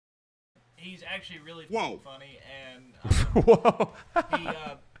he's actually really funny, and Whoa. he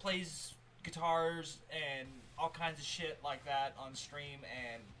plays guitars and all kinds of shit like that on stream,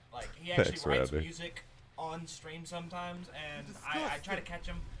 and like he actually writes music on stream sometimes, and I try to catch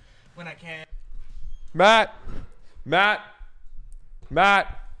him when I can. Matt,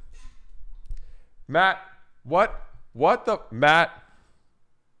 what the Matt?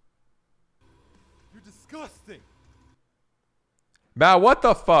 You're disgusting. Matt, what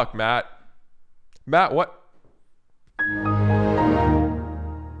the fuck, Matt? Matt, what?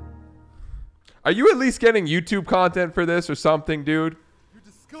 Are you at least getting YouTube content for this or something, dude? You're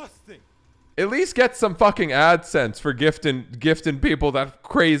disgusting. At least get some fucking AdSense for gifting people that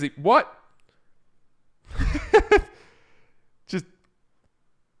crazy. What? Just.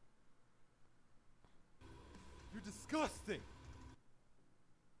 You're disgusting.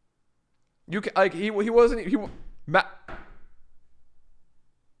 You can, like he wasn't Matt.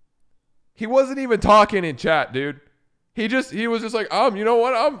 He wasn't even talking in chat, dude. He was just like, you know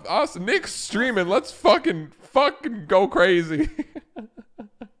what? I'm Nick's streaming. Let's fucking go crazy.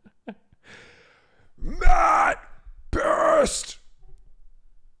 Matt Best,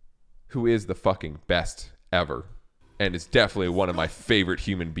 who is the fucking best ever, and is definitely one of my favorite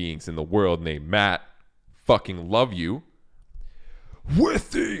human beings in the world, named Matt. Fucking love you.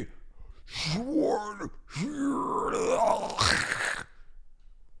 With the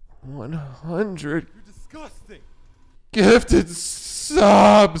 100 You're disgusting. gifted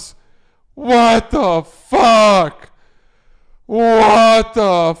subs. What the fuck? What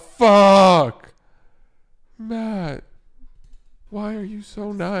the fuck? Matt, why are you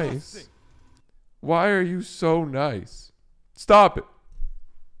so nice? Why are you so nice? Stop it.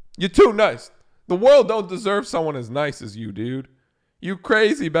 You're too nice. The world don't deserve someone as nice as you, dude. You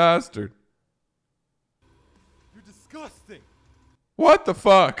crazy bastard. You're disgusting. What the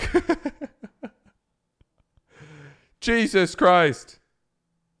fuck? Jesus Christ.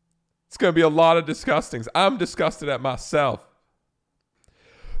 It's going to be a lot of disgustings. I'm disgusted at myself.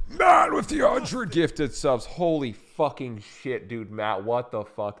 Matt with the 100 gifted subs. Holy fucking shit, dude. Matt, what the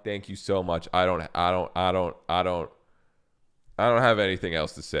fuck? Thank you so much. I don't have anything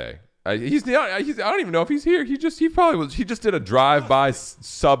else to say. I don't even know if he's here. He just did a drive-by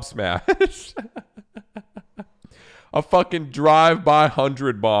sub smash. A fucking drive-by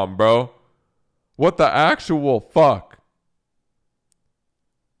 100 bomb, bro. What the actual fuck?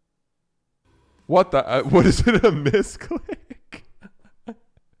 What the what is it, a misclick?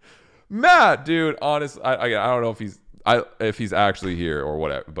 Matt, dude, honestly, I don't know if he's actually here or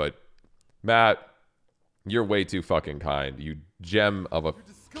whatever, but Matt, you're way too fucking kind. You gem of a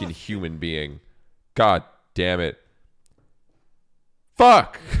fucking human being. God damn it.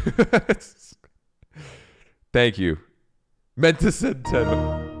 Fuck. Thank you. Meant to send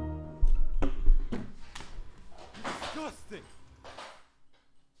 10. Disgusting.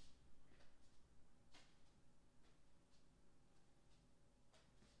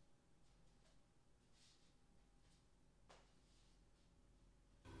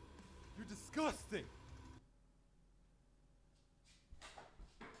 You're disgusting.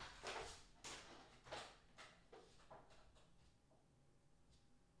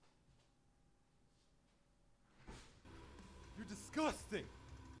 You're disgusting.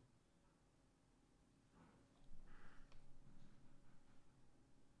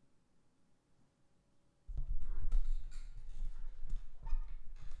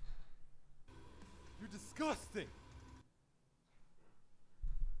 You're disgusting.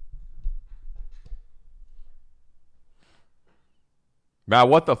 Matt,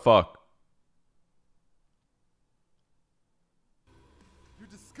 what the fuck? You're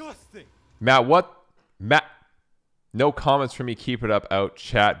disgusting. Matt, what? Matt. No comments from me. Keep it up. Out.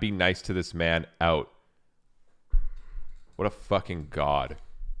 Chat. Be nice to this man. Out. What a fucking god.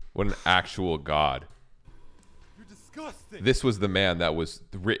 What an actual god. You're disgusting. This was the man that was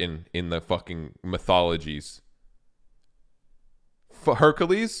written in the fucking mythologies.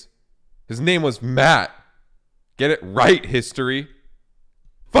 Hercules? His name was Matt. Get it right, history.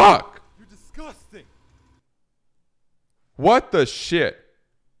 Fuck. You're disgusting. What the shit?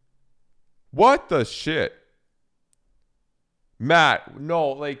 What the shit? Matt, no,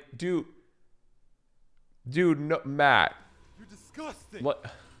 like, dude, no, Matt. You're disgusting.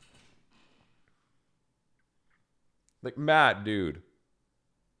 Like, Matt, dude.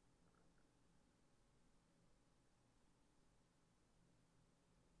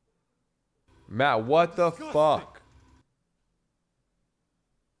 Matt, what the fuck?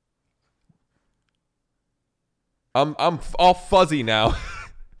 I'm all fuzzy now.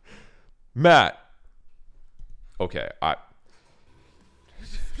 Matt. Okay,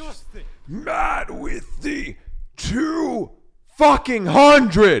 Disgusting. Matt with the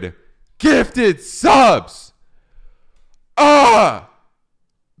 200 gifted subs.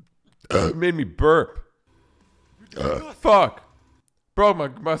 Made me burp. Fuck. Bro,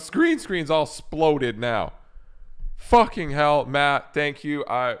 my screen's all exploded now. Fucking hell, Matt, thank you.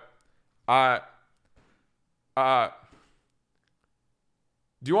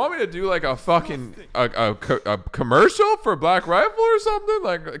 Do you want me to do like a fucking a commercial for Black Rifle or something?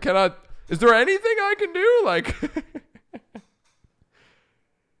 Like, is there anything I can do? Like,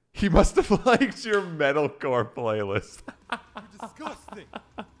 he must have liked your metalcore playlist. You're disgusting.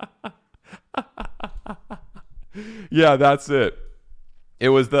 Yeah, that's it. It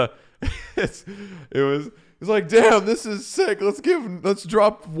was like, damn, this is sick. Let's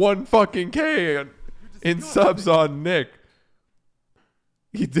drop 1 fucking K in subs on Nick.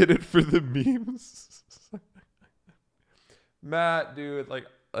 He did it for the memes. Matt, dude, like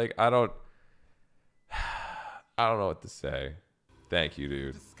I don't know what to say. Thank you,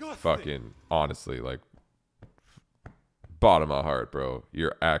 dude. Disgusting. Fucking honestly, like bottom of my heart, bro.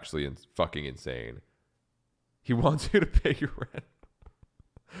 You're actually fucking insane. He wants you to pay your rent.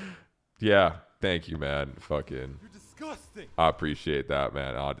 Yeah, thank you, man. Fucking. You're disgusting. I appreciate that,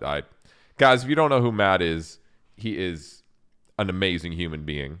 man. Guys, if you don't know who Matt is, he is an amazing human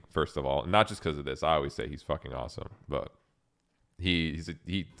being. First of all, not just because of this. I always say he's fucking awesome, but he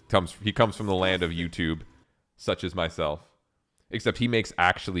comes from the land of YouTube, such as myself. Except he makes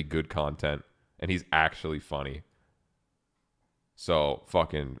actually good content, and he's actually funny. So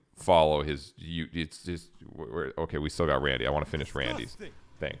fucking follow his. It's just okay. We still got Randy. I want to finish Randy's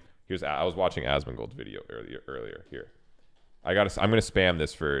thing. I was watching Asmongold's video earlier. Here, I'm gonna spam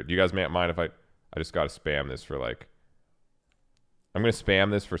this for. Do you guys mind if I just gotta spam this for like. I'm gonna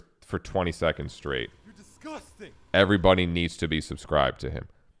spam this for 20 seconds straight. You're disgusting. Everybody needs to be subscribed to him.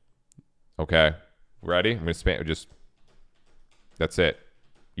 Okay, ready? I'm gonna spam. That's it.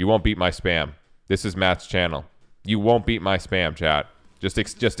 You won't beat my spam. This is Matt's channel. You won't beat my spam, chat. Just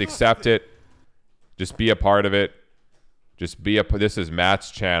accept it. Just be a part of it. This is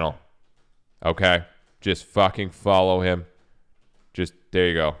Matt's channel. Okay? Just fucking follow him. There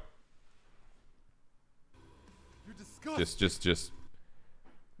you go. You're disgusting. Just.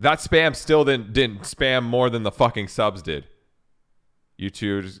 That spam still didn't spam more than the fucking subs did. You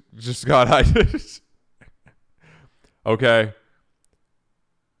two just got Okay.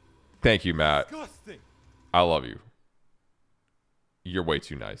 Thank you, Matt. Disgusting. I love you. You're way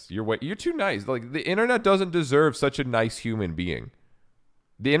too nice. You're too nice. Like, the internet doesn't deserve such a nice human being.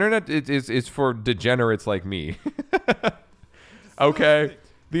 The internet is for degenerates like me. Okay?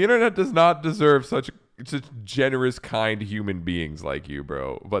 The internet does not deserve such generous, kind human beings like you,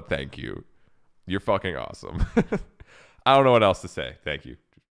 bro. But thank you. You're fucking awesome. I don't know what else to say. Thank you.